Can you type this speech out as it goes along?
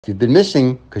if you've been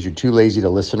missing because you're too lazy to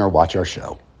listen or watch our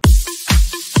show.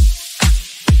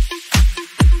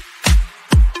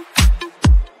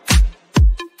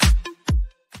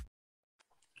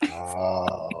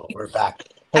 Oh, we're back.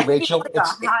 Hey, Rachel, it's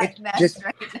just right now.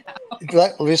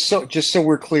 Just so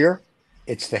we're clear,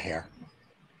 it's the hair.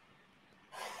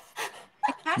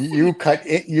 You cut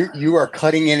it. You are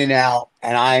cutting in and out,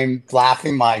 and I'm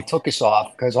laughing my tuchus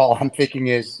off because all I'm thinking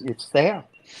is it's the hair.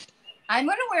 I'm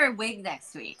going to wear a wig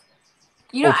next week.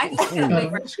 You know, I just got a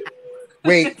wig.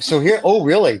 Wait, so here, oh,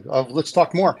 really? Let's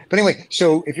talk more. But anyway,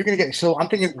 so if you're going to get, so I'm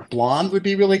thinking blonde would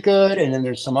be really good. And then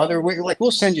there's some other, like,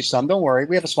 we'll send you some. Don't worry.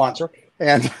 We have a sponsor.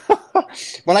 And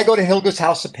when I go to Hilda's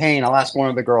House of Pain, I'll ask one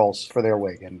of the girls for their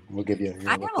wig and we'll give you.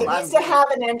 It needs to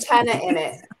have an antenna in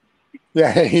it.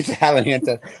 Yeah, it needs to have an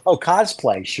antenna. Oh,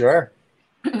 cosplay, sure.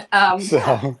 So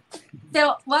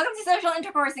welcome to Social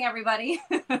Intercoursing, everybody.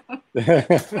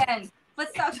 Again,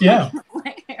 let's talk about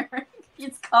my hair.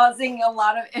 It's causing a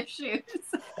lot of issues.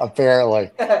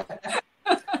 Apparently.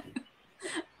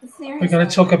 We're going to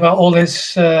talk about all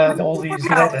this, all these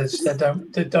letters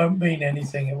that don't mean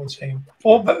anything. It would seem,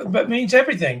 or but means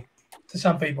everything to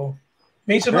some people.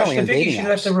 Means so much to Vicky. She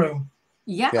left the room.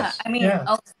 Yeah, yes. I mean,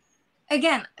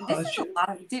 again, this is a lot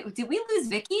of. Did we lose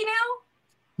Vicky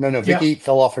now? No, Vicky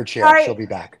fell off her chair. Right. She'll be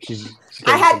back.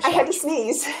 I had to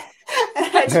sneeze.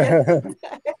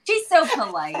 She's so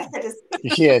polite.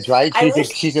 She is, right?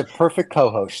 She's a perfect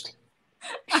co-host.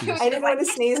 I didn't want to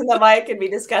sneeze in the mic and be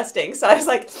disgusting, so I was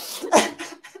like,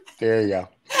 "There you go."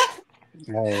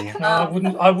 Hey. No,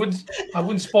 I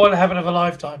wouldn't spoil a habit of a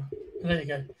lifetime. There you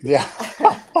go. Yeah.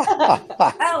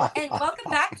 Oh, and welcome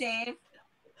back, Dave.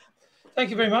 Thank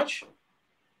you very much.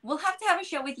 We'll have to have a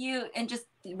show with you and just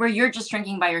where you're just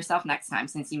drinking by yourself next time,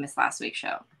 since you missed last week's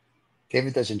show.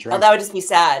 David doesn't drink. Oh, that would just be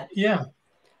sad. Yeah.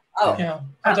 Oh. Yeah.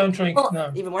 I don't drink. Well,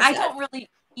 no. Even more sad. I don't really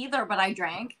either, but I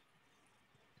drank.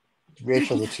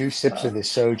 Rachel, the 2 sips of the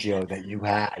soju that you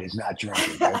had is not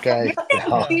drinking. Okay.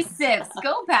 2 sips.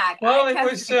 Go back. Well, it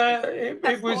was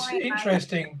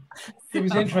interesting. It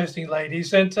was interesting,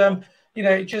 ladies, and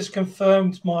it just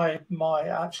confirmed my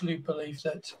absolute belief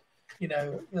that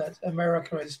that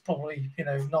America is probably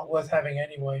not worth having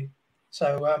anyway.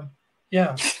 So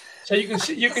yeah. So you can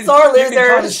sore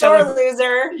loser.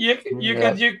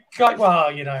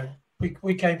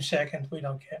 We came second. We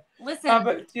don't care. Listen,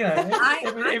 but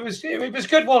it was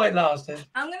good while it lasted.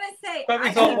 I'm gonna say, but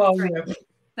we thought,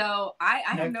 so I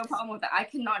have no problem with that. I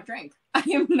cannot drink. I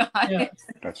am not. Yeah,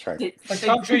 that's right. A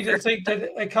country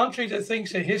that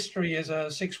thinks that history is a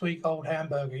 6-week-old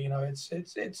hamburger.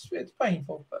 It's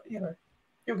painful, but you'll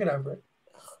get over it.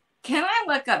 Can I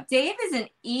look up? Dave is an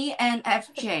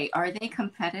ENFJ. Are they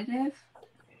competitive?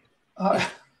 You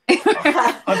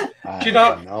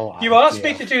asked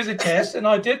me to do the test, and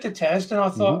I did the test, and I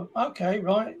thought, okay,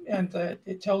 right, and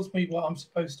it tells me what I'm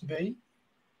supposed to be,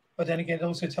 but then again, it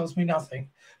also tells me nothing.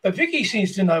 But Vicky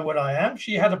seems to know what I am.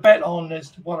 She had a bet on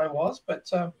as to what I was, but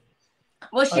well,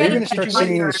 are you going to start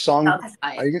singing the song?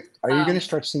 Are you going to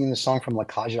start singing the song from La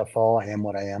Cage aux Folles? I am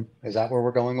what I am. Is that where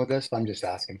we're going with this? I'm just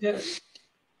asking. Yeah.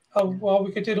 Oh well,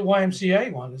 we could do the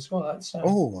YMCA one as well. That's sure.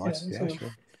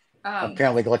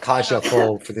 Apparently, La Cage aux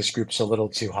Folles for this group's a little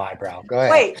too highbrow. Go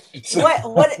ahead. Wait,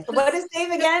 what is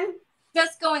Dave again?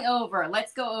 Just going over.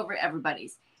 Let's go over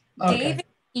everybody's. Okay. Dave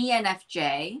is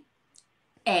ENFJ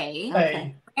A.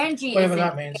 Okay. Ranji whatever is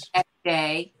that means.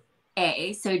 ENFJ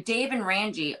A. So Dave and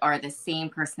Ranji are the same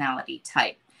personality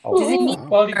type. Oh. Does it mean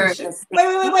well,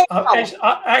 wait.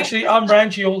 Actually, I'm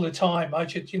Ranji all the time. I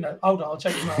should, hold on, I'll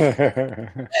take you out.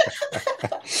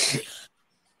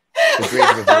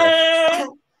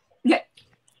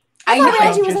 I know.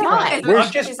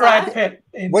 I'm just Brad Pitt.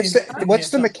 What's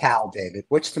the Macau, David?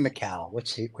 What's the Macau? What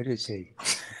is he?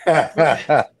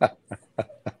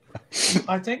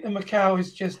 I think the Macau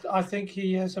is just. I think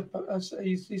he has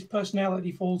his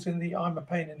personality falls in the I'm a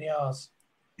pain in the ass.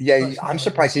 Yeah, I'm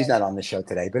surprised he's not on the show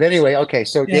today. But anyway, okay.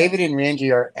 So David and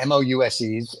Ranji are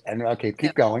MOUSEs, and okay,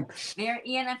 keep going. They're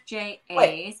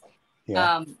ENFJAs.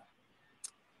 Yeah.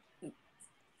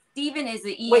 Stephen is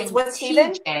the ENTJ. Wait, what's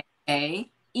Stephen? ENTJ.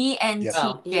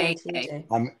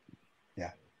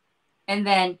 Yeah. And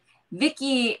then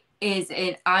Vicky is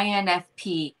an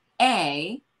INFPA,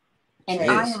 and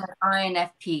I am an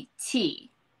INFPT.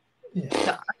 Yeah.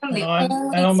 So I'm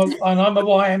a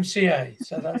YMCA,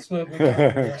 so that's where we're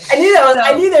going.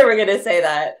 I knew they were going to say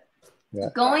that. Yeah.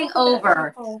 Going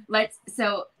over,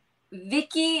 so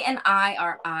Vicky and I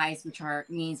are I's, which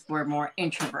means we're more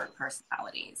introvert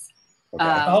personalities.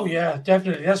 Okay. Oh yeah,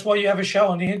 definitely. That's why you have a show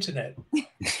on the internet. Okay,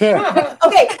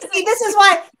 see, this is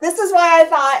why I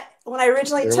thought when I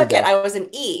originally took it, I was an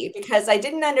E, because I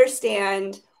didn't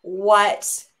understand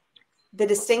what the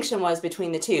distinction was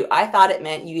between the two. I thought it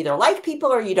meant you either like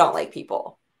people or you don't like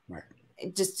people. Right.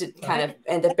 Just to kind of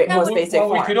end the most basic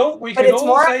form. We could all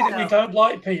say that we don't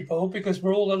like people because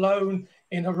we're all alone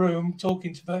in a room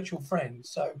talking to virtual friends.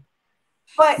 So,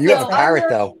 but you have a parrot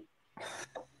though.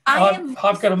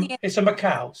 I've got it's a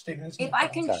macaw, Stephen. If I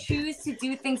can choose to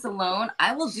do things alone,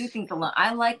 I will do things alone.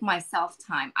 I like my self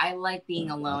time. I like being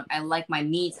alone. I like my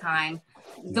me time.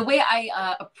 The way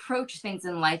I approach things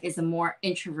in life is a more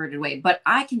introverted way, but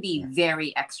I can be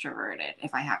very extroverted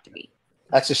if I have to be.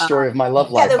 That's a story of my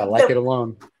love life. I like it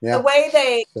alone. Yeah. The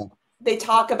way they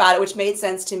talk about it, which made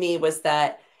sense to me, was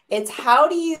that it's how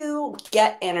do you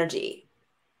get energy?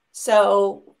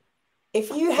 So if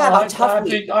you have a tough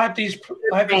week, I have these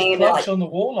plugs on the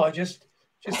wall. I just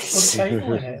put a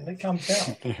cable in it and it comes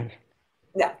out.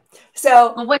 Yeah.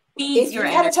 So what feeds if your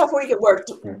you had a tough week at work,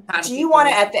 do you want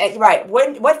to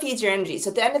what feeds your energy? So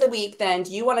at the end of the week, then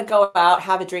do you want to go out,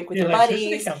 have a drink with your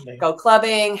buddies, go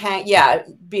clubbing,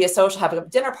 be a social, have a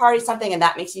dinner party, something, and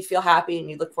that makes you feel happy and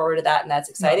you look forward to that and that's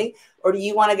exciting? Or do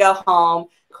you want to go home,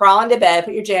 crawl into bed,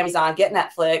 put your jammies on, get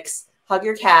Netflix, hug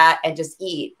your cat, and just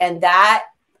eat? And that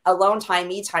alone time,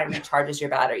 me time recharges your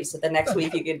battery. So the next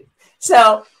week you could.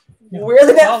 So we're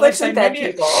the Netflix and bed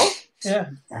people.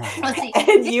 Yeah.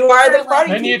 And you are the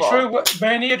party people.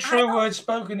 Many a true word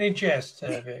spoken in jest,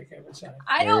 Vic, I would say.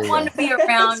 I don't want to be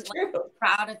around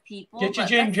crowd of people. Get your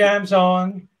gym jams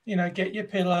on, get your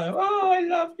pillow. Oh, I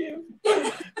love you.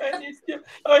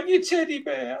 and your teddy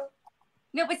bear.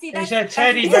 No, but see, that's a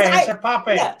teddy bear, it's a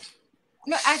puppy. Yeah.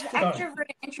 No, as an extrovert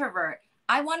and introvert,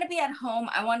 I want to be at home.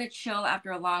 I want to chill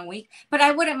after a long week, but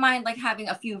I wouldn't mind having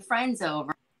a few friends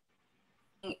over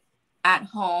at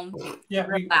home,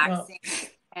 relaxing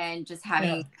and just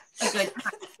having a good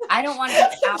time. I don't want to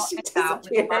be out and about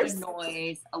with a lot of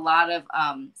noise, a lot of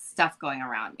stuff going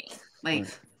around me.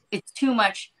 It's too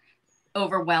much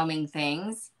overwhelming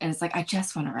things. And it's I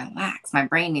just want to relax. My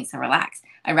brain needs to relax.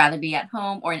 I'd rather be at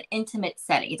home or an intimate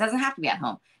setting. It doesn't have to be at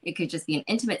home. It could just be an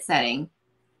intimate setting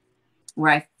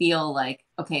where I feel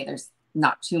okay, there's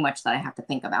not too much that I have to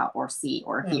think about or see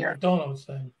or hear. McDonald's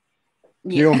thing.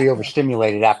 You don't be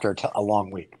overstimulated after a long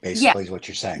week, basically, is what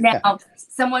you're saying. Now,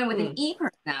 someone with an E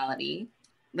personality,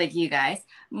 like you guys,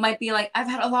 might be I've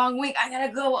had a long week. I got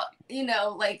to go,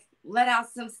 let out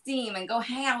some steam and go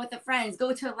hang out with the friends,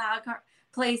 go to a loud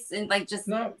place and just.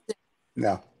 No.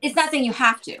 It's not saying you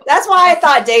have to. That's why I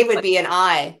thought Dave would be an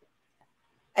I.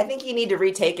 I think you need to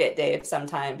retake it, Dave,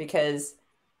 sometime, because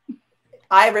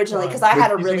I originally, because I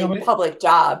had a really public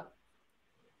job.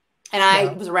 And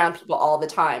I was around people all the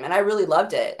time, and I really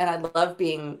loved it. And I loved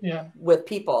being with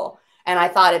people. And I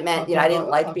thought it meant, I didn't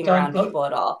like being around people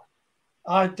at all.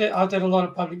 I did a lot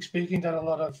of public speaking, did a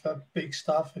lot of big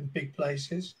stuff in big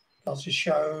places, lots of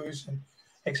shows and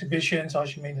exhibitions. I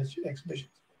should mean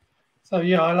exhibitions. So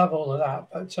I love all of that.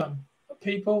 But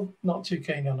people, not too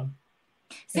keen on them.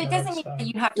 So it doesn't mean that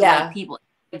you have to like people.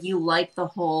 You like the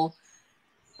whole.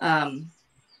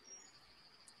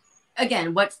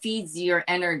 Again, what feeds your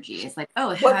energy? It's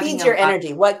what feeds your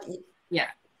energy? What? Yeah.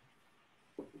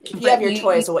 You have your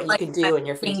choice of what you can do in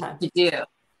your free time. To do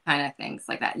kind of things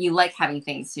like that. You like having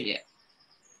things to do.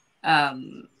 I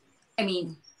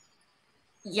mean,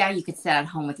 you could sit at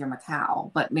home with your macaw,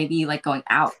 but maybe you like going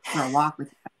out for a walk with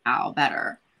your macaw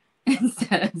better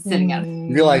instead of sitting at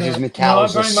home. Realizes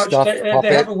macaws are stuffed puppet.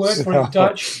 They have a word for it in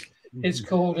Dutch. It's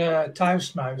called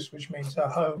thuismuis, which means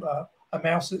a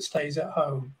mouse that stays at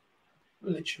home.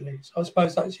 Literally, so I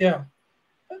suppose that's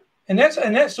and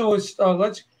that's always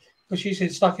because she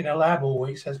said stuck in a lab all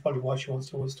week. So that's probably why she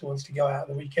wants to go out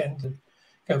on the weekend and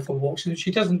go for walks. And she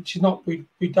doesn't. She's not. We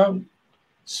don't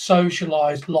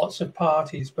socialize lots of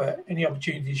parties, but any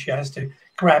opportunity she has to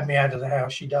grab me out of the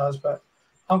house, she does. But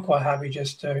I'm quite happy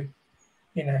just to,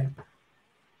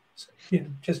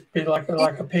 just be like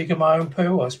a pig in my own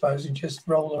poo, I suppose, and just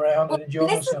roll around and enjoy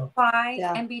myself. This is why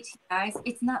MBTIs,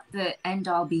 it's not the end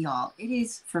all be all. It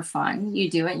is for fun. You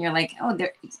do it and you're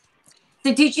there.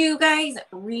 So did you guys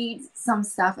read some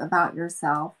stuff about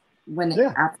yourself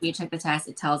after you took the test?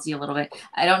 It tells you a little bit.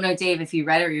 I don't know, Dave, if you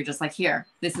read it or you're just here,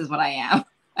 this is what I am.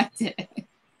 I did it.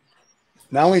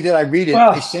 Not only did I read it,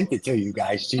 I sent it to you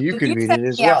guys, so you can read it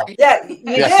as well. Yeah,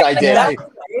 yes, I did.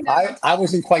 I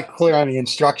wasn't quite clear on the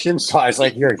instructions, so I was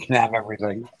like, "Here, you can have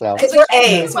everything." So because we're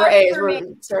A's,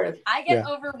 we're sort of. I get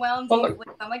overwhelmed.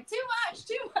 I'm like, too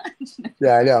much.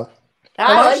 Yeah, I know.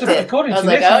 I liked it.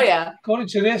 According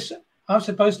to this, I'm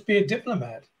supposed to be a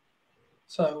diplomat.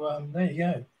 So there you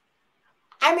go.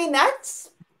 I mean,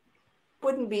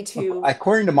 wouldn't be too.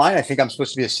 According to mine, I think I'm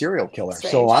supposed to be a serial killer.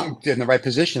 Strange. So I'm in the right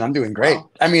position. I'm doing great.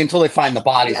 I mean, until they find the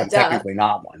bodies, I'm technically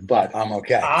not one, but I'm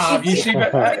okay. You see,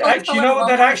 but do you know what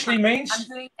that actually means?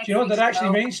 Do you know what that actually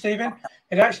means, Stephen?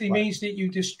 It actually means that you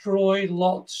destroy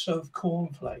lots of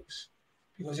cornflakes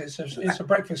because it's a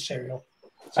breakfast cereal.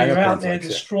 So you're out there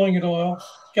destroying it all,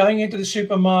 going into the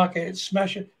supermarket,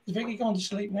 smashing. Is Vicky gone to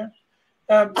sleep now?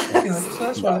 So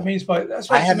that's what it means by. That's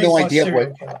what I have no idea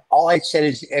what. All I said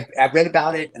is I read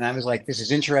about it and I was like, "This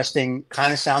is interesting.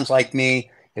 Kind of sounds like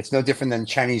me. It's no different than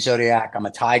Chinese Zodiac. I'm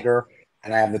a tiger,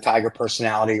 and I have the tiger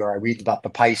personality." Or I read about the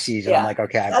Pisces, and I'm like,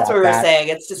 "Okay, that's what we're saying.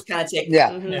 It's just kind of taking.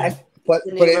 But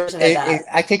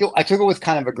I took it with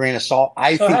kind of a grain of salt.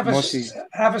 I think most of these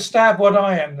have a stab what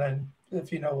I am then,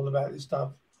 if you know all about this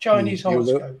stuff. Chinese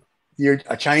horoscope. You're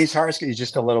a Chinese horoscope. You're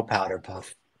just a little powder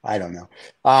puff. I don't know.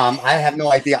 I have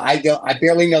no idea. I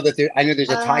barely know that I know there's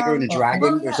a tiger and a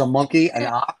dragon. There's a monkey, an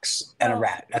ox, and a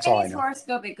rat. That's all I know.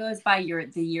 Horoscope. It goes by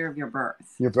the year of your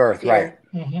birth. Your birth, right?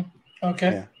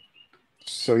 Okay. Yeah.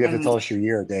 So you have to tell us your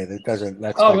year, Dave. It doesn't.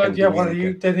 That's then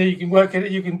you can work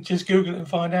it. You can just Google it and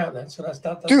find out. Then that's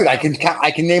dude. I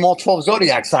can name all 12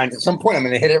 zodiac signs. At some point, I'm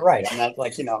going to hit it right. I'm not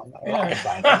like rocket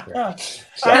scientist.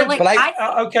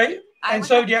 Okay. And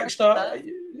zodiac star.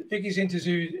 Vicky's into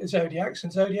zodiacs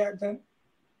and zodiac. Then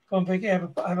come on, Vicky. Have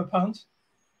a punt.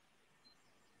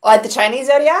 Like the Chinese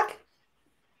zodiac?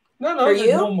 No,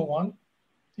 the normal one.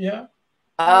 Yeah.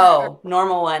 Oh,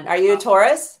 normal one. Are you a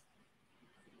Taurus?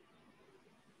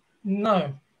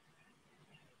 No.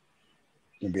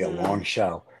 It'd be a long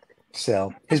show.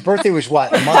 So his birthday was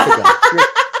what, a month ago?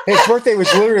 His birthday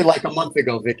was literally like a month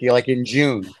ago, Vicky, like in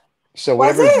June. So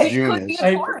whatever June is.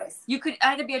 You could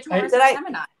either be a Taurus or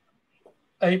Gemini.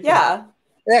 April.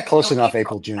 Yeah, close enough.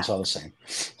 April, June is all the same.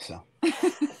 So.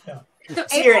 So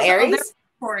you're an Aries?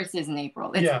 Taurus is in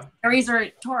April. Aries or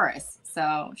Taurus.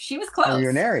 So she was close. Oh,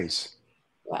 you're an Aries.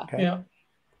 Yeah. Okay. Yeah.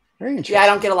 Very interesting. Yeah, I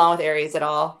don't get along with Aries at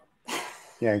all.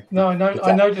 Yeah. No, I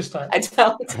noticed that. I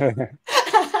don't.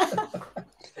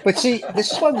 But see,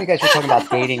 this is when you guys were talking about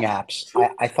dating apps.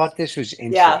 I thought this was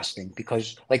interesting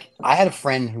because, like, I had a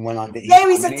friend who went on the. Yeah,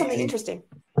 we said something interesting.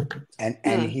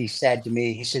 And he said to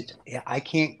me, he said, "Yeah, I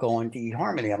can't go on to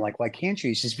eHarmony." I'm like, "Why can't you?"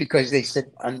 He says, "Because they said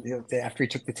after he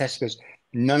took the test, he goes,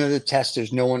 none of the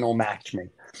testers, no one will match me."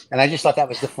 And I just thought that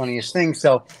was the funniest thing.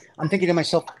 So I'm thinking to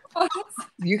myself,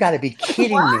 you got to be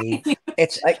kidding me.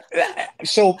 It's like,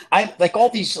 so I like all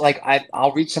these, like,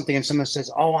 I'll read something and someone says,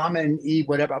 "Oh, I'm an E,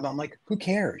 whatever." I'm like, who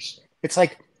cares? It's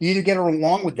like, you either get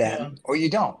along with them or you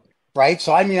don't. Right.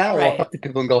 So, I mean, I don't walk up to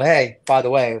people and go, "Hey, by the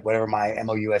way, whatever my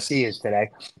MOUSE is today,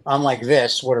 I'm like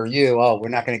this. What are you? Oh, we're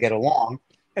not going to get along."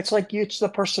 It's like, it's the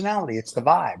personality. It's the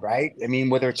vibe. Right. I mean,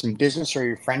 whether it's in business or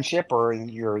your friendship or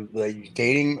you're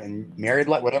dating and married,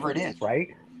 whatever it is.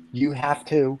 Right. You have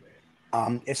to.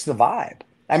 It's the vibe.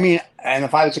 I mean, and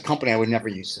if I was a company, I would never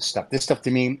use this stuff. This stuff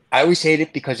to me, I always hate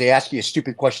it because they ask you a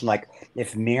stupid question like,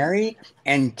 if Mary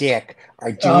and Dick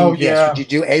are doing this, would you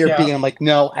do A or B? And I'm like,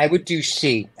 no, I would do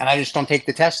C. And I just don't take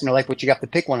the test. And they're like, but you have to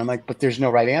pick one. I'm like, but there's no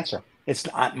right answer. It's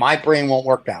not, my brain won't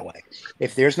work that way.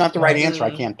 If there's not the right answer,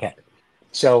 I can't pick.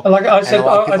 So, like I said,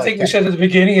 I think we said at the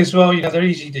beginning as well, they're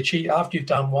easy to cheat after you've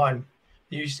done one.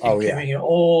 You used to giving you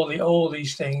all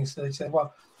these things. They said,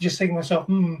 well, just thinking to myself,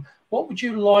 what would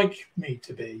you like me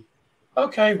to be?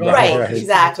 Okay, right,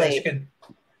 exactly.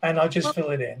 And I just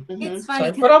fill it in. It's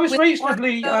funny, but I was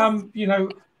reasonably, a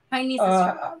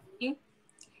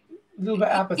little bit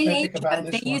apathetic about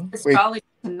this. They used astrology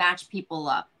to match people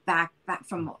up back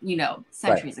from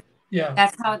centuries ago. Yeah,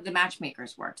 that's how the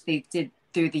matchmakers worked. They did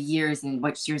through the years and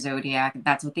what's your zodiac.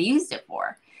 That's what they used it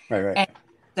for. Right. And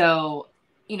so,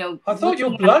 I thought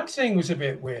your blood thing was a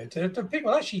bit weird. Do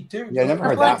people actually do? Yeah, I never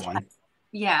heard that one.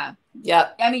 Yeah.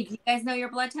 Yep. I mean, do you guys know your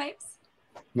blood types?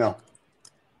 No.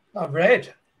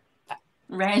 Red.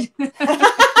 I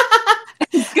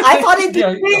thought it'd be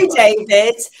blue,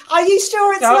 David. Are you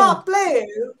sure it's not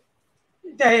blue?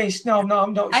 Yes, no, I'm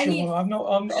not sure. I'm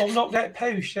not that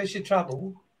posh. That's the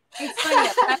trouble. It's funny.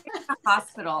 At the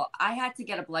hospital, I had to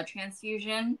get a blood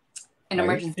transfusion, an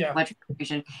emergency blood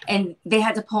transfusion, and they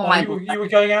had to pull my blood. You were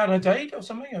going out on a date or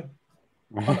something?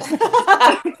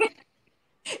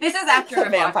 This is after a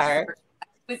vampire.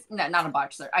 Not a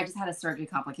botched. I just had a surgery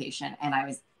complication, and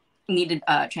I needed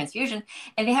a transfusion,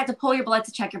 and they had to pull your blood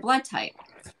to check your blood type.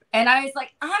 And I was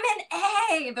like, "I'm an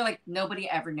A," and they're like, "Nobody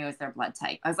ever knows their blood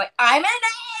type." I was like, "I'm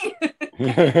an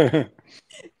A."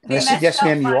 Yes,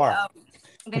 ma'am, you are.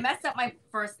 they messed up my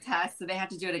first test, so they had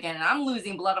to do it again. And I'm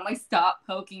losing blood. I'm like, stop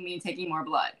poking me and taking more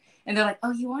blood. And they're like,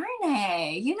 oh, you are an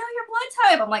A. You know your blood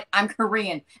type. I'm like, I'm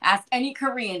Korean. Ask any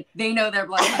Korean. They know their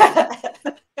blood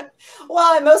type.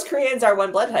 Well, and most Koreans are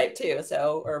one blood type too,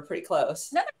 so or pretty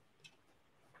close. No.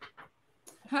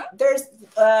 Huh? There's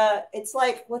it's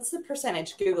like, what's the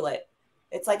percentage? Google it.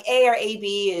 It's like A or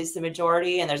AB is the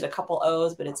majority, and there's a couple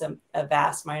O's, but it's a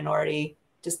vast minority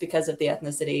just because of the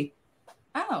ethnicity.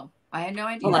 Oh, I had no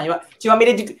idea. Hold on, do you want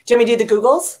me to do the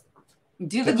Googles?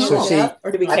 Do the So Google. see,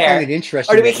 or do we I care? find it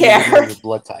interesting. Or do we care? Your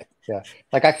blood type. Yeah.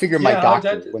 Like I figure my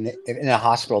doctor, when they, in a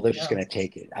hospital, they're just going to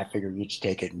take it. I figure you just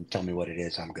take it and tell me what it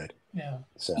is. I'm good. Yeah.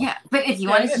 So. Yeah, but if you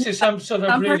want this to, is some sort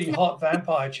of really hot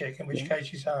vampire chick, in which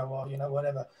case you say, oh, well, you know,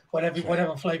 whatever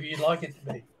flavor you'd like it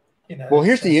to be. You know. Well,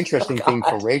 here's the interesting thing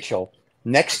for Rachel.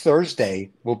 Next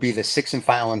Thursday will be the 6th and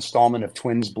final installment of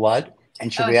Twins Blood.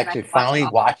 And she'll actually finally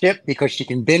watch it because she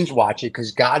can binge watch it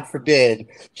because God forbid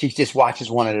she just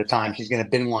watches one at a time. She's going to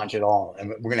binge watch it all. And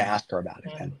we're going to ask her about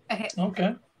it. Then.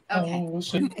 Okay. Okay. We'll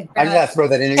see. I just have to throw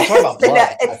that in there. You talk about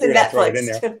blood. It's the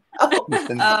Netflix.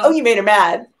 Oh, you made her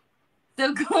mad.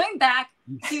 So going back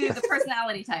to the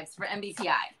personality types for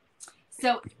MBTI.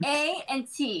 So A and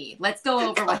T, let's go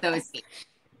over what those mean.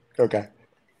 Okay.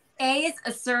 A is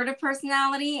assertive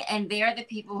personality, and they're the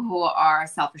people who are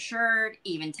self-assured,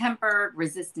 even-tempered,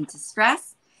 resistant to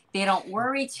stress. They don't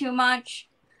worry too much.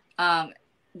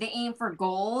 They aim for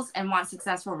goals and want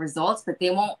successful results, but they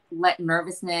won't let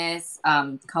nervousness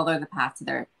color the path to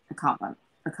their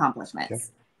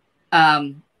accomplishments.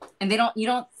 Okay. And you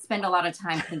don't spend a lot of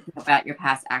time thinking about your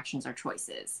past actions or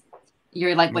choices.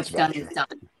 You're like, what's done is done.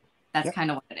 That's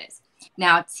kind of what it is.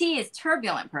 Now, T is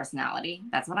turbulent personality.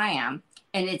 That's what I am.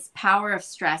 And it's power of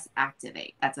stress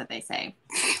activate. That's what they say.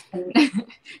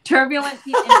 Turbulent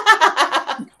people.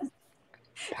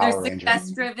 They're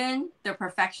success-driven. They're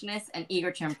perfectionists and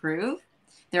eager to improve.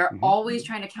 They're always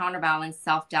trying to counterbalance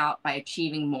self-doubt by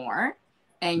achieving more.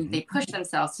 And they push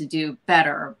themselves to do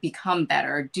better, become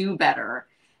better, do better.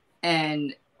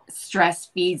 And stress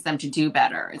feeds them to do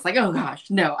better. It's like, oh gosh,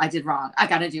 no, I did wrong. I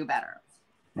got to do better.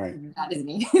 Right. That is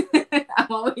me. I'm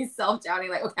always self-doubting,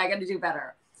 like, okay, I got to do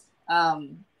better.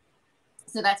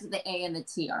 So that's what the A and the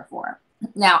T are for.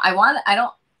 Now,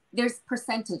 there's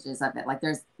percentages of it. Like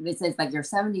it says like you're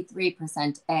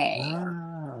 73% A.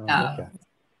 Okay.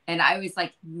 And I was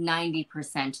like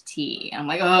 90% T. I'm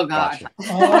like, oh gosh.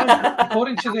 Gotcha.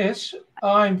 According to this,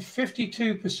 I'm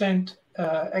 52%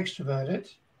 extroverted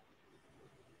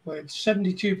with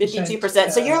 72%.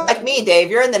 52%. So you're like me, Dave.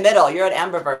 You're in the middle. You're an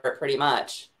ambivert pretty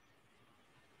much.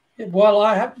 Well,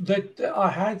 I had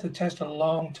the test a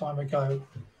long time ago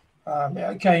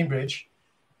at Cambridge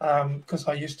because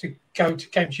I used to go to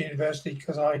Cambridge University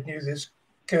because I knew this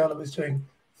girl that was doing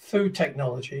food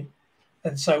technology,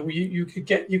 and so you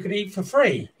could eat for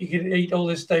free. You could eat all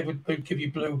this. They would give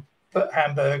you blue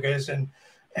hamburgers and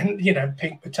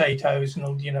pink potatoes and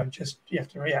all. Just you have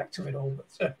to react to it all.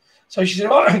 But, so she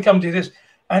said, "Oh, come do this."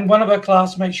 And one of her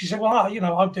classmates, she said, "Well,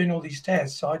 I'm doing all these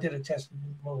tests." So I did a test.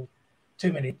 Well,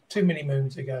 too many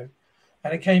moons ago,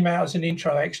 and it came out as an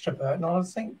intro extrovert, and I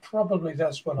think probably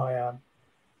that's what I am at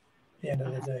the end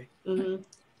of the day. So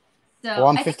well,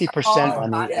 I'm 50% on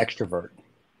the extrovert.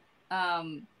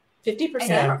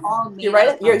 50%. You're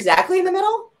right. You're exactly in the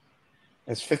middle.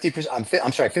 It's 50%. I'm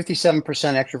sorry, 57%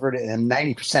 extroverted and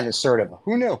 90% assertive.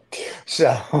 Who knew?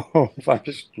 So I'm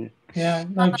just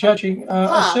no judging.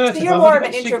 Assertive. So you're more of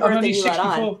an introvert than you let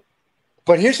on.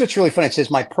 But here's what's really funny. It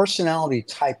says my personality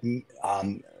type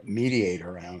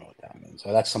mediator. I don't know what that means.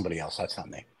 So that's somebody else. That's not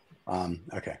me.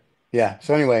 Okay. Yeah.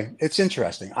 So anyway, it's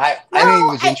interesting. I think it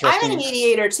was interesting. I'm a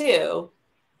mediator too.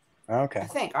 Okay. I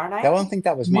think, aren't I? I don't think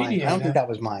that was mine. I don't think that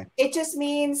was mine. It just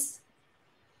means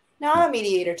no, I'm a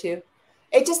mediator too.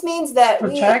 It just means that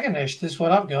protagonist is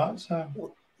what I've got.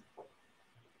 So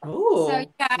you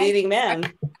guys leading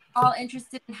men. All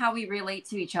interested in how we relate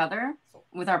to each other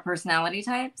with our personality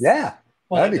types? Yeah.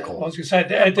 Well, that'd be cool. I was going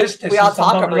to say, we all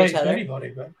talk over each other.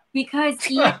 Anybody, but. Because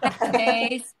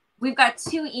ENFJs, we've got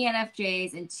 2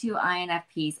 ENFJs and 2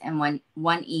 INFPs and one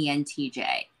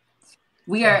ENTJ.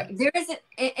 We are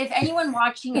if anyone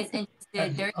watching is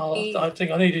interested, I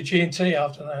think I need a G&T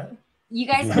after that. You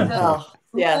guys can go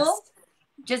yes.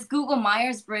 Just Google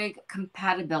Myers-Briggs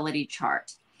compatibility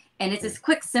chart. And it's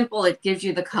quick, simple. It gives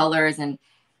you the colors. And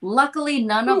luckily,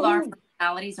 none of our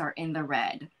personalities are in the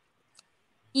red.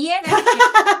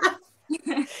 ENFJs,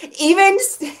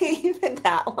 even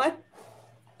that one.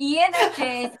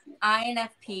 ENFJs,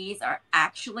 INFPs are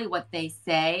actually what they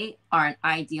say are an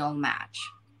ideal match.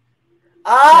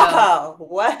 Oh,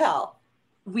 well.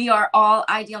 We are all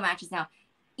ideal matches now.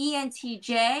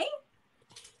 ENTJ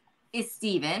is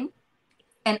Steven,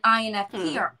 and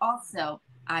INFP are also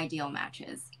ideal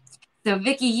matches. So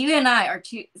Vicky, you and I are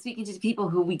speaking to people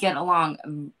who we get along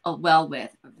well with.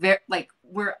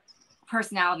 We're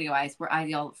personality-wise, we're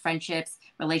ideal friendships,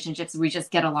 relationships. We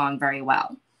just get along very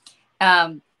well.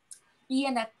 ENFJ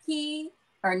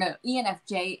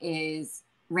is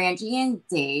Ranji and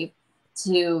Dave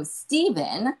to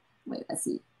Steven. Wait, let's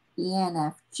see.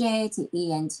 ENFJ to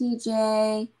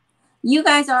ENTJ. You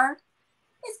guys are,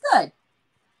 it's good.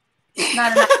 It's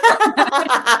not enough.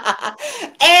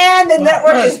 And the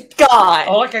network is gone.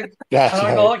 All I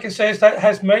can say is that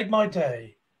has made my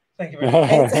day. Thank you very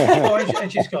much.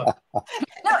 And she's gone. No,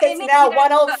 it's now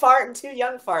one old fart and two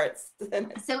young farts. So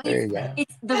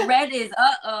it's the red is,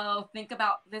 think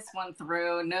about this one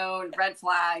through, no red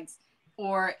flags.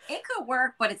 Or it could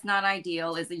work, but it's not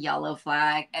ideal, is a yellow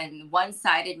flag. And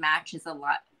one-sided match is a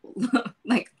lot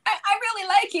like, I really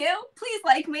like you. Please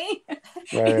like me.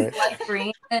 Right. Light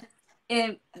green.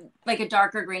 Like a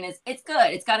darker green is, it's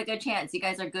good. It's got a good chance. You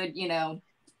guys are good, And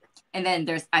then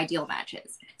there's ideal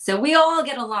matches. So we all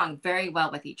get along very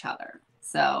well with each other.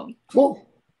 So cool.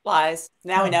 Lies.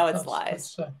 Now we know it's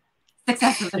lies.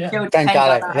 Success of the show.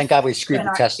 Thank God we screwed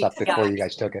the test up before you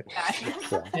guys took it.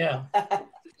 Yeah.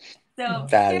 So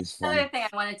here's another thing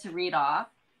I wanted to read off.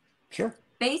 Sure.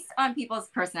 Based on people's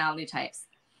personality types,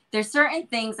 there's certain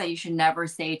things that you should never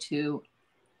say to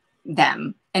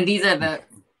them. And these are the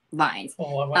lines.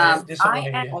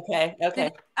 Okay.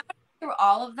 Through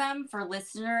all of them for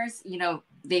listeners,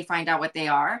 they find out what they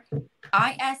are.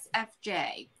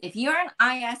 ISFJ. If you're an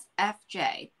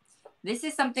ISFJ, this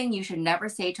is something you should never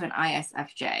say to an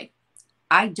ISFJ.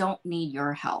 I don't need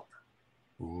your help.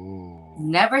 Ooh.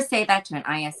 Never say that to an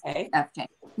ISFJ.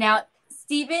 Now,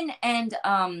 Stephen and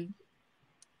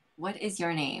what is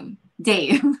your name?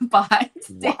 Dave. Wow.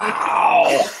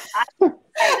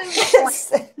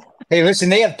 Hey, listen,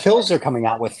 they have pills they're coming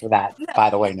out with for that, by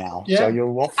the way, now. Yeah. So you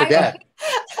won't forget.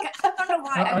 I don't know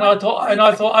why. And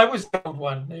I thought I was the old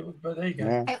one, but there you go.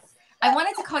 Yeah. I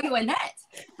wanted to call you Annette,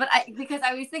 but because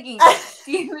I was thinking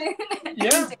Stephen.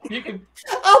 Yeah, you can.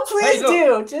 Oh, please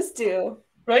just do.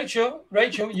 Rachel,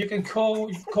 you can call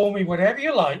me whatever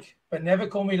you like, but never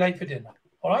call me late for dinner.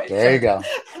 All right? There you go.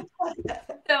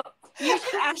 So you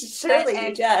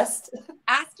should ask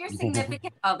ask your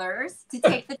significant others to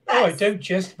take the test. Oh, I don't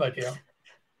jest, my dear.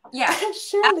 Yeah.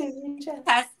 Surely you just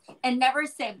test and never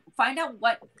say. Find out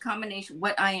what combination,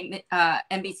 what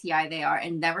MBTI they are,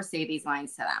 and never say these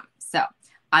lines to them. So,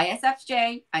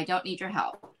 ISFJ, I don't need your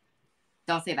help.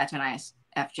 Don't say that to an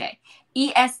ISFJ.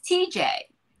 ESTJ.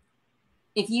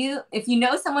 If you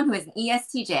know someone who is an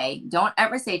ESTJ, don't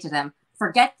ever say to them,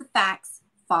 forget the facts,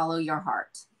 follow your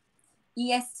heart.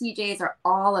 ESTJs are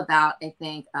all about, I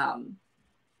think,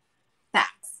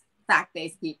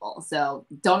 fact-based people. So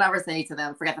don't ever say to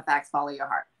them, forget the facts, follow your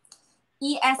heart.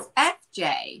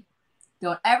 ESFJ,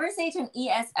 don't ever say to an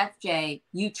ESFJ,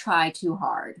 you try too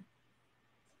hard.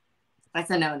 That's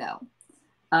a no-no.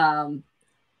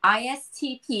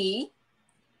 ISTP,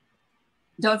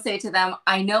 don't say to them,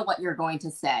 I know what you're going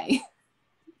to say.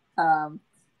 And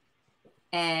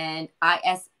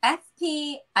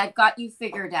ISFP, I've got you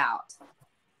figured out. So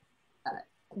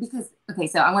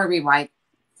I'm going to read why.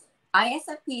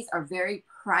 ISFPs are very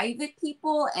private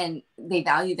people and they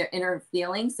value their inner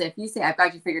feelings. So if you say, I've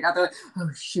got you figured out, they're like, oh,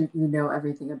 shoot, you know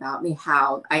everything about me.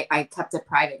 How? I kept it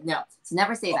private. No, so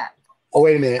never say that. Oh,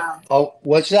 wait a minute.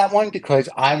 What's that one? Because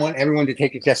I want everyone to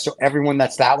take a test. So everyone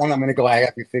that's that one, I'm going to go, I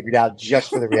got you figured out just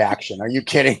for the reaction. Are you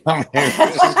kidding? This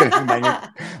is going to be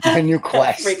my new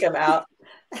quest. Freak them out.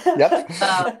 Yep.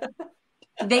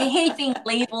 They hate being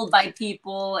labeled by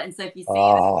people. And so if you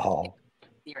say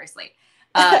seriously.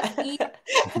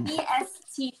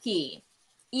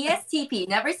 ESTP.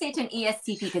 Never say to an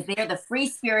ESTP, because they are the free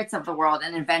spirits of the world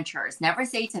and adventurers. Never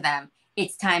say to them,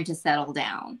 it's time to settle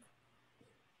down.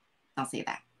 Don't say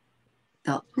that.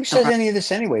 Who says any of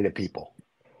this anyway to people?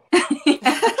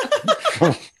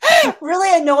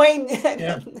 Really annoying,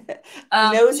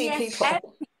 nosy people.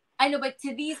 I know, but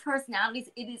to these personalities,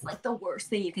 it is like the worst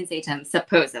thing you can say to them,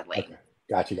 supposedly. Okay.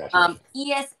 Gotcha.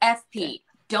 ESFP.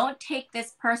 Don't take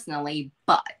this personally,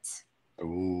 but.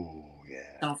 Ooh,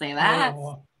 yeah. Don't say that.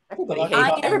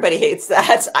 Everybody hates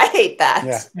that. I hate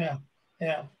that.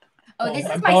 Yeah. Oh, this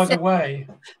is my sister. By the way,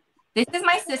 this is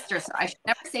my sister, so I should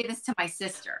never say this to my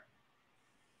sister,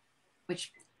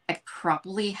 which I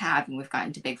probably have, and we've gotten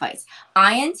into big fights.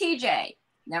 INTJ.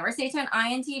 Never say to an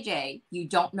INTJ, you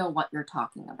don't know what you're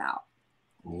talking about.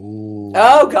 Ooh.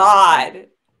 Oh, God.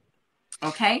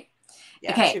 Okay.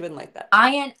 Yeah, okay. She wouldn't like that.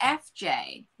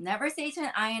 INFJ. Never say to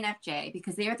an INFJ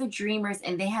because they are the dreamers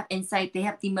and they have insight. They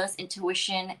have the most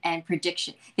intuition and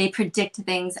prediction. They predict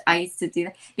things. I used to do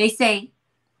that. They say,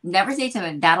 never say to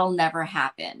them, that'll never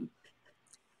happen.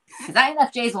 Because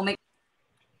INFJs will make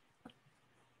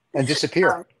and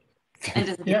disappear.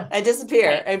 And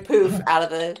disappear and poof out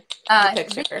of the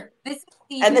picture. This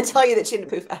and then tell you that she didn't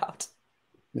poof out.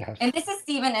 Yes. And this is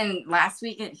Stephen, and last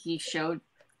week he showed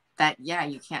that, yeah,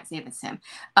 you can't say this to him.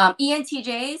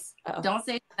 ENTJs, don't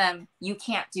say to them, you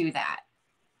can't do that.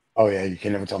 Oh, yeah, you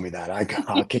can never tell me that.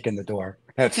 I'll kick in the door.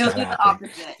 That's He'll do the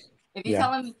opposite. If you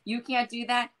tell him you can't do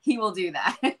that, he will do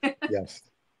that. Yes.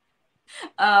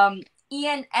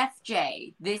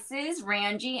 ENFJ, this is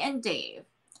Ranji and Dave.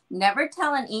 Never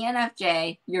tell an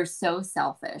ENFJ you're so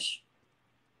selfish.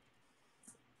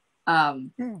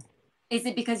 Is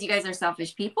it because you guys are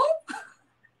selfish people?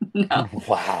 No.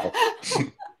 Wow.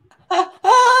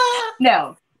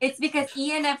 No, it's because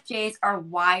ENFJs are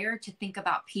wired to think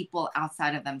about people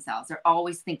outside of themselves. They're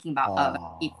always thinking about other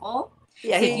people.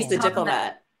 Yeah, so he's the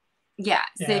diplomat. So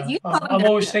if you tell them I'm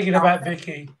always thinking about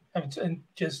Vicky and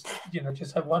just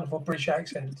a wonderful British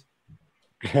accent.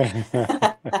 Maybe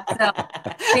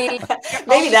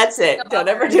that's it. Don't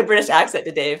ever do a British accent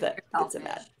to Dave. That's a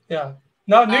bad. Yeah.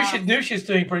 No, Nusha's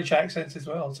doing British accents as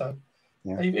well. So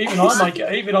even I might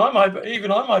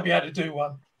be able to do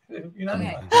one. You know.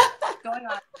 Okay. Going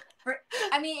on.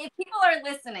 If people are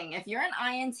listening, if you're an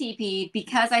INTP,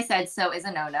 because I said so is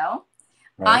a no-no.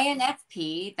 Right.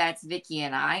 INFP, that's Vicky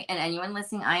and I, and anyone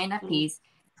listening, INFPs,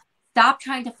 stop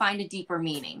trying to find a deeper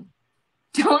meaning.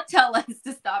 Don't tell us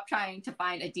to stop trying to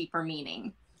find a deeper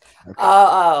meaning.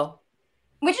 Okay.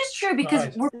 Which is true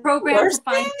because we're programmed to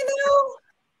find.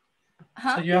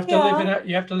 Huh? So you have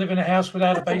to live in a house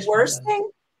without a basement. The worst thing.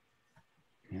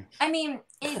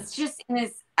 It's just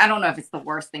I don't know if it's the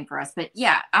worst thing for us, but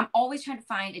yeah, I'm always trying to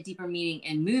find a deeper meaning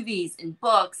in movies, in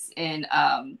books, in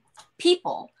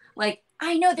people. Like,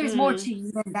 I know there's more to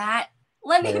you than that.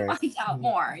 Let me find out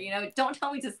more. Don't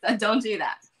tell me to don't do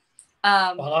that.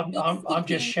 Well, I'm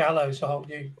just shallow, so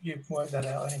you work that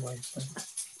out anyway. So.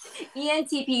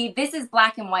 ENTP, this is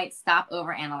black and white. Stop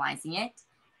overanalyzing it.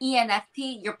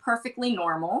 ENFP, you're perfectly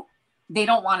normal. They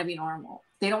don't want to be normal.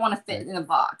 They don't want to fit in a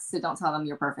box, so don't tell them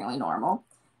you're perfectly normal.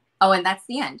 Oh, and that's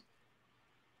the end.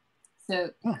 So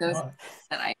those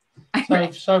that I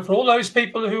so for all those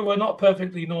people who are not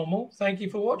perfectly normal, thank you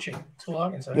for watching. That's all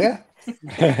I can say. Yeah.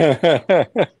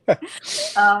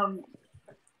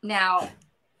 Now,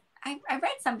 I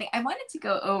read something. I wanted to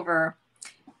go over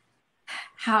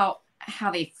how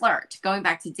they flirt, going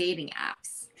back to dating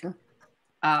apps. Sure.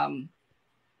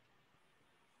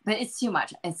 But it's too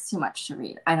much. It's too much to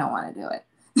read. I don't want to do it.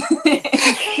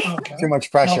 Okay. Too much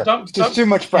pressure. No, just too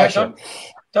much pressure.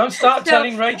 Don't start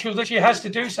telling Rachel that she has to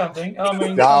do something. I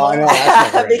mean, I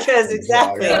know because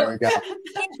exactly. Don't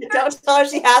tell her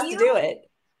she has to do it.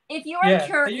 If you are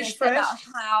curious about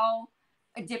how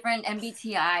different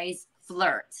MBTIs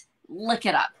flirt, look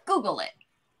it up. Google it.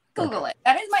 Google it.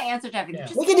 That is my answer to everything.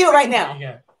 We can do it right now.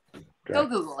 Go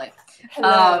Google it.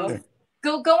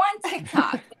 Go on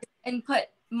TikTok and put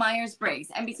Myers-Briggs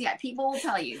MBTI. People will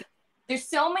tell you. There's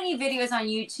so many videos on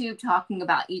YouTube talking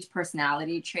about each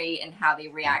personality trait and how they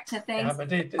react to things. Yeah, but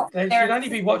they should only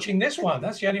be watching this one.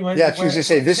 That's the only way. Yeah, I was going to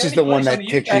say, this is the one that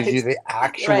teaches you the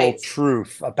actual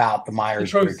truth about the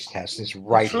Myers-Briggs test. Is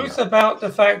right here. The truth about the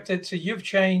fact that you've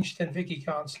changed and Vicky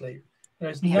can't sleep.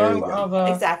 There's no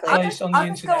other place on the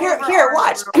internet. Here,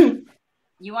 watch.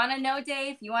 You want to know,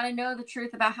 Dave? You want to know the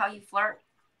truth about how you flirt?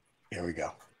 Here we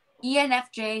go.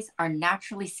 ENFJs are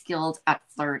naturally skilled at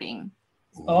flirting.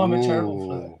 Oh, I'm a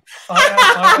terrible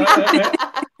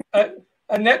flirt.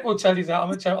 Annette will tell you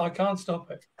that. I can't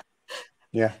stop it.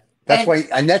 Yeah. That's why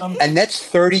Annette's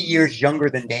 30 years younger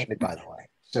than David, by the way.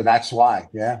 So that's why.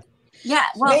 Yeah. Yeah.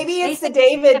 Well, maybe it's the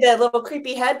David, the little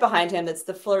creepy head behind him that's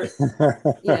the flirt.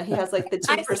 He has like the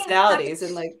two personalities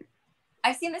and like.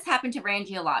 I've seen this happen to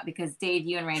Ranji a lot because Dave,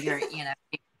 you and Ranji are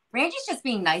ENFJ. Ranji's just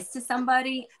being nice to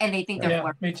somebody and they think they're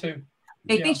flirting. Me too.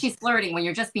 They think she's flirting when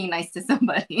you're just being nice to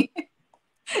somebody.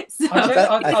 So,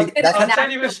 I'll tell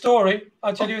you a story.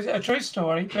 I'll tell you a true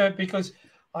story because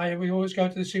we always go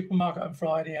to the supermarket on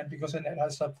Friday, and because Annette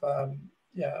has some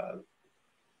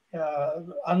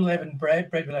unleavened bread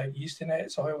without yeast in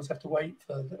it, so I always have to wait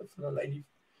for the lady.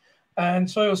 And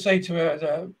so I'll say to her,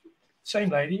 the same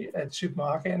lady at the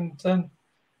supermarket, and it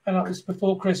was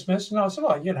before Christmas, and I said,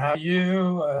 "Well, how are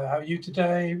you? How are you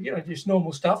today? Just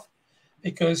normal stuff."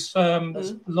 because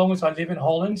as long as I live in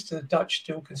Holland, the Dutch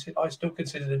I still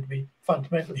consider them to be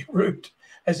fundamentally rude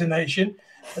as a nation.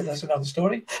 But that's another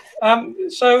story.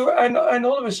 So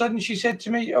all of a sudden she said to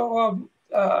me, "Oh,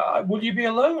 will you be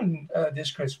alone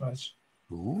this Christmas?"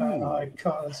 Ooh. And I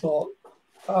kind of thought,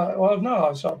 well, no,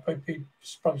 I'll probably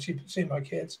see my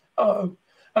kids. Oh,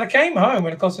 and I came home,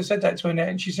 and of course I said that to Annette,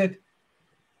 and she said,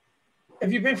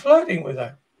 "Have you been flirting with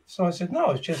her?" So I said,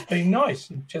 "No, it's just being nice."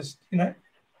 And just,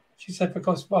 she said,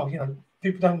 because, well,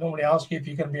 people don't normally ask you if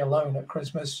you're going to be alone at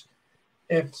Christmas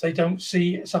if they don't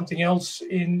see something else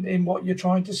in what you're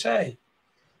trying to say.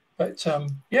 But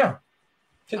yeah,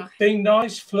 just being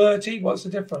nice, flirty, what's the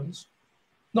difference?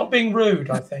 Not being rude,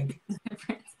 I think.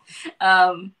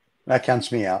 That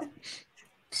counts me out.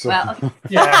 So. Well,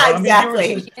 yeah,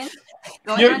 exactly.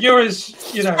 You're as,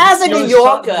 as a New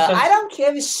Yorker, I don't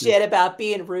give a shit about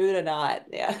being rude or not.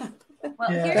 Yeah.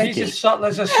 Well, yeah, he's as subtle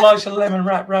as a slice of lemon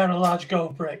wrapped around a large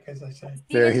gold brick, as they say.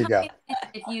 There you go.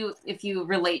 If you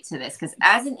relate to this, because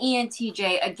as an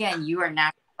ENTJ, again, you are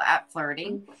natural at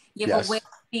flirting. You have a way of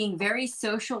being very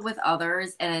social with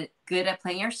others and good at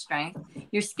playing your strength.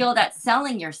 You're skilled at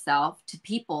selling yourself to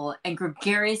people and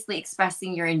gregariously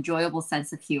expressing your enjoyable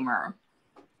sense of humor.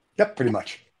 Yep, pretty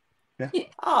much. Yeah.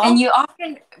 And you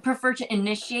often prefer to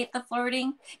initiate the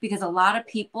flirting because a lot of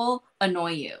people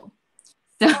annoy you.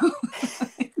 So,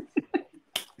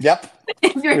 yep,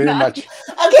 pretty much.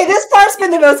 Okay, this part's been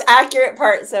the most accurate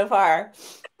part so far.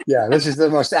 Yeah, this is the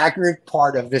most accurate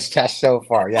part of this test so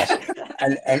far. Yes,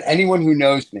 and anyone who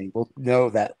knows me will know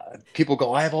that people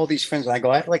go, "I have all these friends," and I go,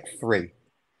 "I have like 3,"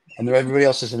 and everybody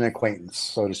else is an acquaintance,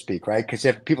 so to speak, right? Because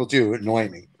if people do annoy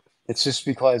me, it's just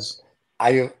because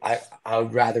I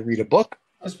would rather read a book.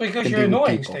 That's because you're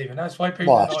annoying, Stephen. That's why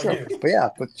people annoy you.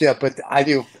 But I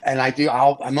do, and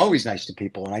I'm always nice to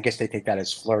people, and I guess they take that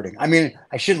as flirting. I mean,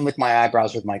 I shouldn't lick my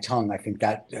eyebrows with my tongue. I think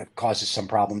that causes some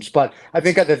problems. But I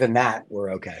think other than that, we're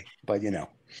okay. But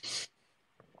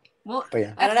well, but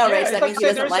yeah, I don't know, Rach. That means he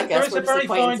doesn't like us. We're just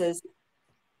acquaintances.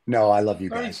 No, I love you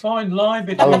guys. Very fine line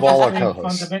between I love all our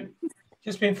co-hosts.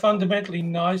 Just being fundamentally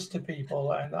nice to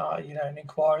people, and and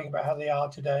inquiring about how they are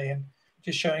today, and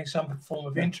just showing some form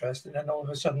of interest, and then all of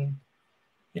a sudden,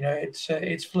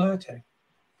 it's flirting.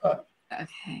 But I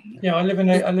live in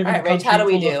a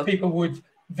country full of people with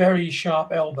very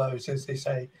sharp elbows, as they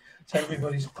say. So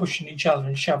everybody's pushing each other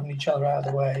and shoving each other out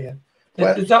of the way. And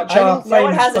the Dutch are no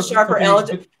one has a sharper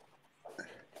elbow.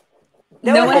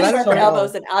 No one has sharper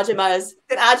elbows than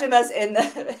Algemas in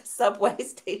the subway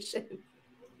station.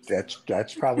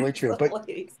 That's probably true. But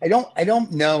I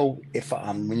don't know if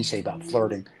when you say about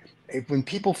flirting, when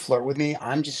people flirt with me,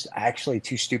 I'm just actually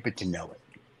too stupid to know it.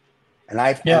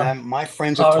 And my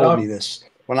friends have told me this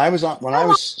when I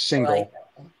was single,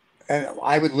 and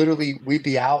we'd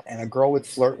be out and a girl would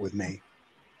flirt with me,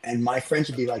 and my friends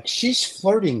would be like, "She's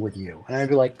flirting with you," and I'd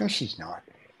be like, "No, she's not."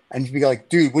 And you'd be like,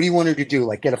 "Dude, what do you want her to do?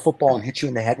 Like get a football and hit you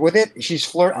in the head with it?" She's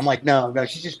flirt. I'm like, no,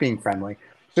 she's just being friendly.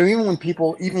 So even when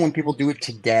people do it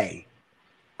today,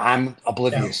 I'm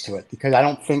oblivious to it because I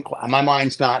don't think my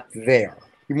mind's not there.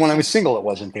 Even when I was single, it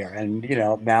wasn't there, and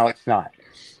now it's not.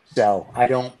 So I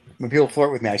don't. When people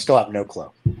flirt with me, I still have no clue.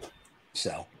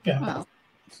 So well,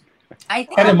 I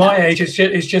think at my age,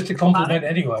 it's just a compliment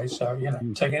anyway. So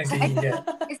take anything you can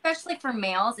get. Especially for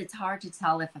males, it's hard to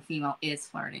tell if a female is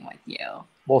flirting with you.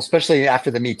 Well, especially after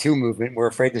the Me Too movement, we're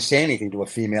afraid to say anything to a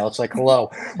female. It's like,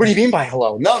 "Hello." What do you mean by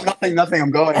hello? No, nothing.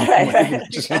 I'm going.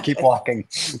 Just gonna keep walking.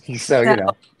 So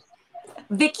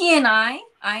Vicky and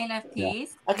INFPs.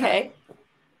 Yeah. Okay.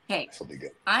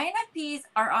 INFPs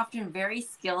are often very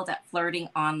skilled at flirting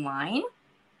online.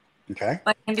 Okay.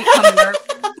 But can become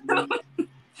nervous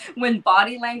when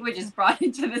body language is brought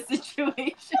into the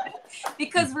situation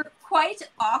because we're quite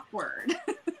awkward.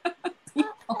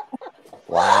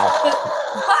 Wow.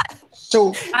 But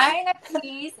so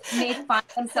INFPs may find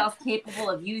themselves capable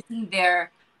of using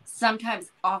their sometimes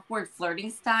awkward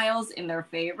flirting styles in their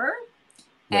favor.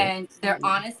 And their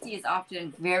honesty is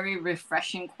often very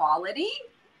refreshing quality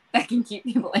that can keep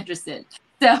people interested.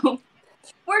 So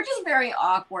we're just very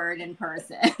awkward in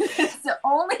person. So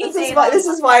this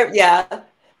is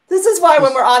why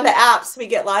when we're on the apps we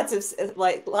get lots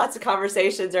of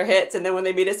conversations or hits, and then when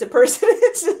they meet us in person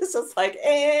it's just like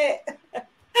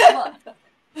Well,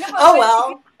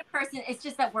 well. Person, it's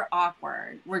just that we're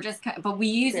awkward. We're just but we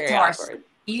use very it to awkward.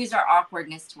 We use our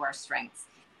awkwardness to our strengths,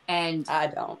 and I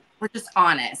don't. We're just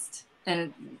honest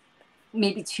and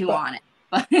maybe too honest.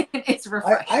 But it's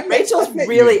refreshing. Rachel's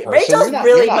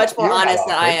really much more honest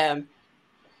than I am.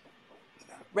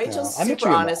 Rachel's super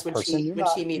honest when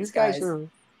she meets guys.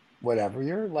 whatever.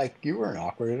 You're like, you weren't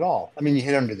awkward at all. I mean, you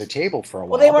hit under the table for a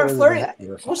while. Well, they weren't but flirting. that,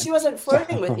 well, she wasn't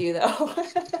flirting with you though.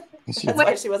 That's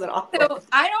why she wasn't awkward. So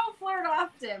I don't flirt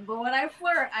often, but when I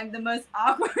flirt, I'm the most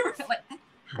awkward. Like,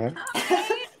 hi.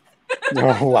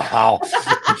 Oh, wow.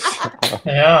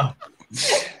 Yeah.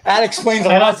 That explains a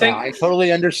lot. I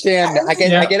totally understand. I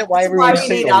get it why everyone's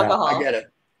single now. I get it.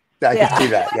 I can see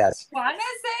that, yes. Want to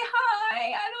say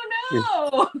hi? I don't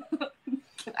know.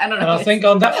 I don't know. And I think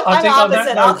on that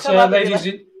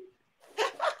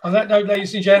note,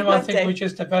 ladies and gentlemen, I think we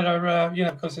just better,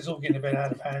 because it's all getting a bit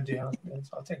out of hand here.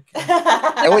 I think.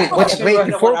 Wait,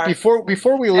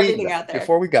 before we leave,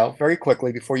 before we go, very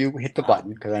quickly, before you hit the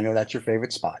button, because I know that's your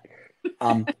favorite spot.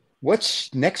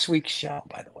 What's next week's show,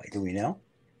 by the way? Do we know?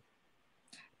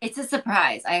 It's a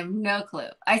surprise. I have no clue.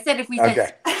 I said if we said we're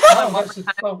going to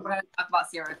talk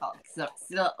about serial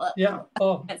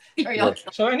killers.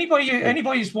 So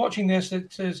anybody who's watching this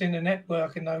that is in the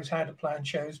network and knows how to plan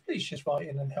shows, please just write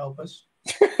in and help us.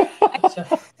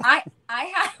 I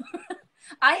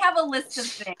have a list of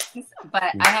things,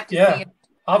 but I have to see.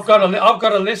 I've got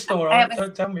a list, all right.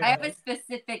 Don't tell me. I have a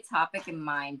specific topic in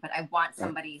mind, but I want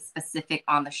somebody specific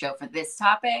on the show for this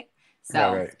topic.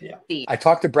 So I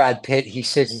talked to Brad Pitt. He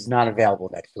says he's not available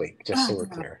next week, just so we're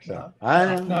clear. So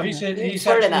no, he said he's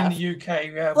actually in the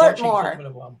UK watching more.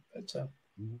 Formula One. But,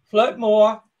 flirt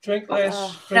more, drink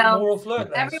less, drink more, or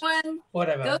flirt less. Everyone,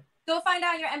 whatever. Go find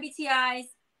out your MBTIs.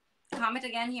 Comment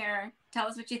again here. Tell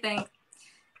us what you think.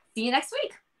 See you next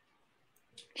week.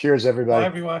 Cheers, everybody. Bye,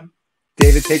 everyone.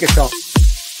 David, take us home.